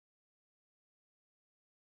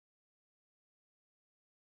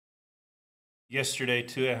Yesterday,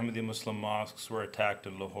 two Ahmadi Muslim mosques were attacked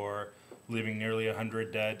in Lahore, leaving nearly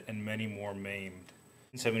 100 dead and many more maimed.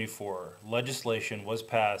 In 1974, legislation was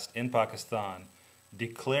passed in Pakistan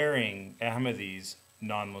declaring Ahmadis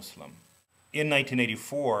non-Muslim. In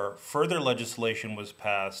 1984, further legislation was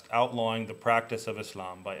passed outlawing the practice of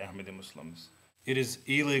Islam by Ahmadi Muslims. It is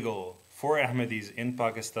illegal for Ahmadis in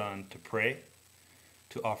Pakistan to pray,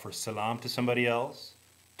 to offer salam to somebody else,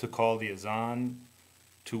 to call the azan,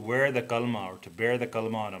 to wear the kalma or to bear the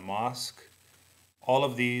kalma in a mosque. All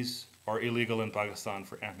of these are illegal in Pakistan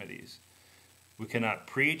for Ahmadis. We cannot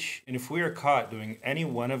preach, and if we are caught doing any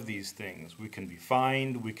one of these things, we can be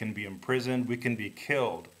fined, we can be imprisoned, we can be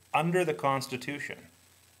killed under the Constitution.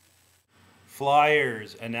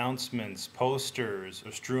 Flyers, announcements, posters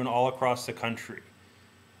are strewn all across the country,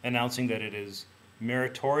 announcing that it is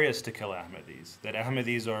meritorious to kill Ahmadis, that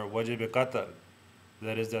Ahmadis are wajib-e-qatl,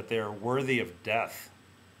 that is, that they are worthy of death.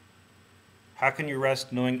 How can you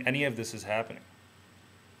rest knowing any of this is happening?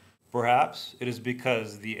 Perhaps it is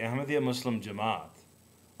because the Ahmadi Muslim Jamaat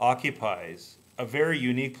occupies a very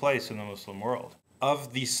unique place in the Muslim world.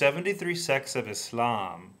 Of the 73 sects of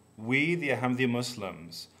Islam, we, the Ahmadi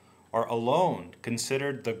Muslims, are alone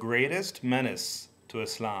considered the greatest menace to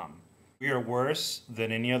Islam. We are worse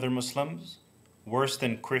than any other Muslims, worse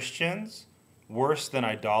than Christians, worse than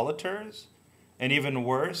idolaters, and even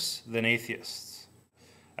worse than atheists.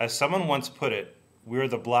 As someone once put it, we are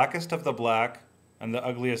the blackest of the black and the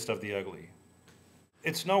ugliest of the ugly.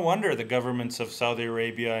 It's no wonder the governments of Saudi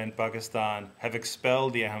Arabia and Pakistan have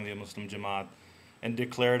expelled the Ahmadi Muslim Jamaat and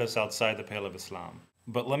declared us outside the pale of Islam.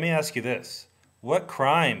 But let me ask you this. What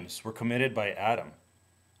crimes were committed by Adam?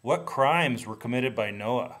 What crimes were committed by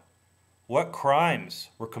Noah? What crimes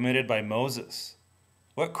were committed by Moses?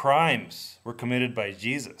 What crimes were committed by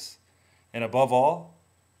Jesus? And above all,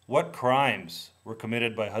 what crimes were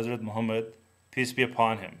committed by Hazrat Muhammad, peace be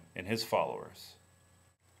upon him, and his followers?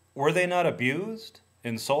 Were they not abused,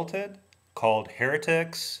 insulted, called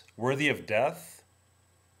heretics, worthy of death?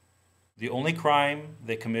 The only crime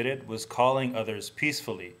they committed was calling others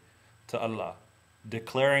peacefully to Allah,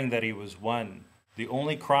 declaring that He was one. The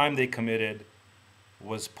only crime they committed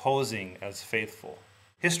was posing as faithful.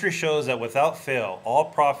 History shows that without fail, all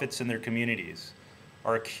prophets in their communities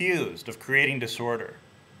are accused of creating disorder,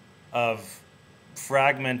 of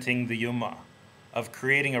fragmenting the Ummah, of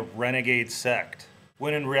creating a renegade sect,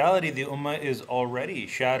 when in reality the Ummah is already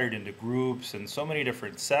shattered into groups and so many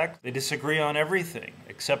different sects. They disagree on everything,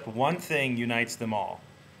 except one thing unites them all: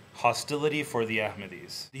 hostility for the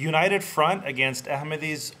Ahmadis. The united front against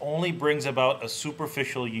Ahmadis only brings about a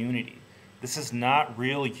superficial unity. This is not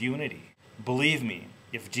real unity. Believe me,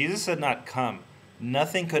 if Jesus had not come,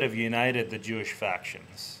 nothing could have united the Jewish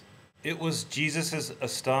factions. It was Jesus'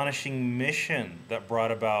 astonishing mission that brought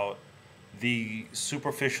about the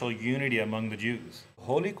superficial unity among the Jews. The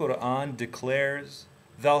Holy Quran declares,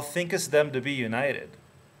 "Thou thinkest them to be united,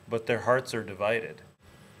 but their hearts are divided."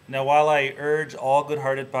 Now, while I urge all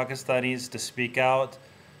good-hearted Pakistanis to speak out,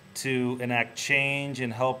 to enact change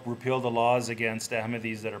and help repeal the laws against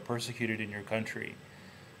Ahmadis that are persecuted in your country,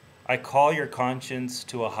 I call your conscience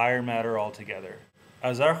to a higher matter altogether.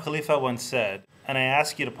 As our Khalifa once said, and I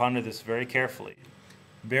ask you to ponder this very carefully,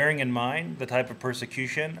 bearing in mind the type of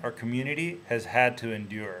persecution our community has had to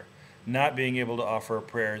endure, not being able to offer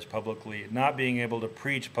prayers publicly, not being able to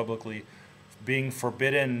preach publicly, being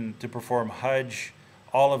forbidden to perform Hajj,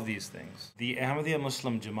 all of these things. The Ahmadi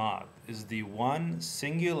Muslim Jamaat is the one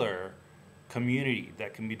singular community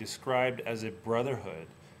that can be described as a brotherhood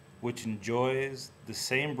which enjoys the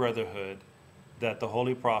same brotherhood that the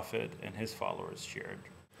Holy Prophet and his followers shared,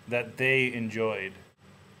 that they enjoyed.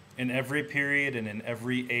 In every period and in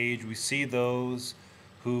every age, we see those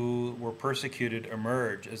who were persecuted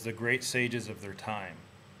emerge as the great sages of their time.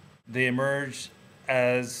 They emerged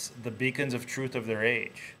as the beacons of truth of their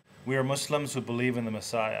age. We are Muslims who believe in the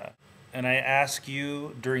Messiah. And I ask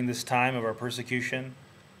you during this time of our persecution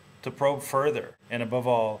to probe further, and above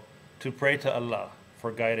all, to pray to Allah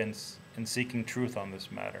for guidance in seeking truth on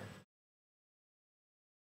this matter.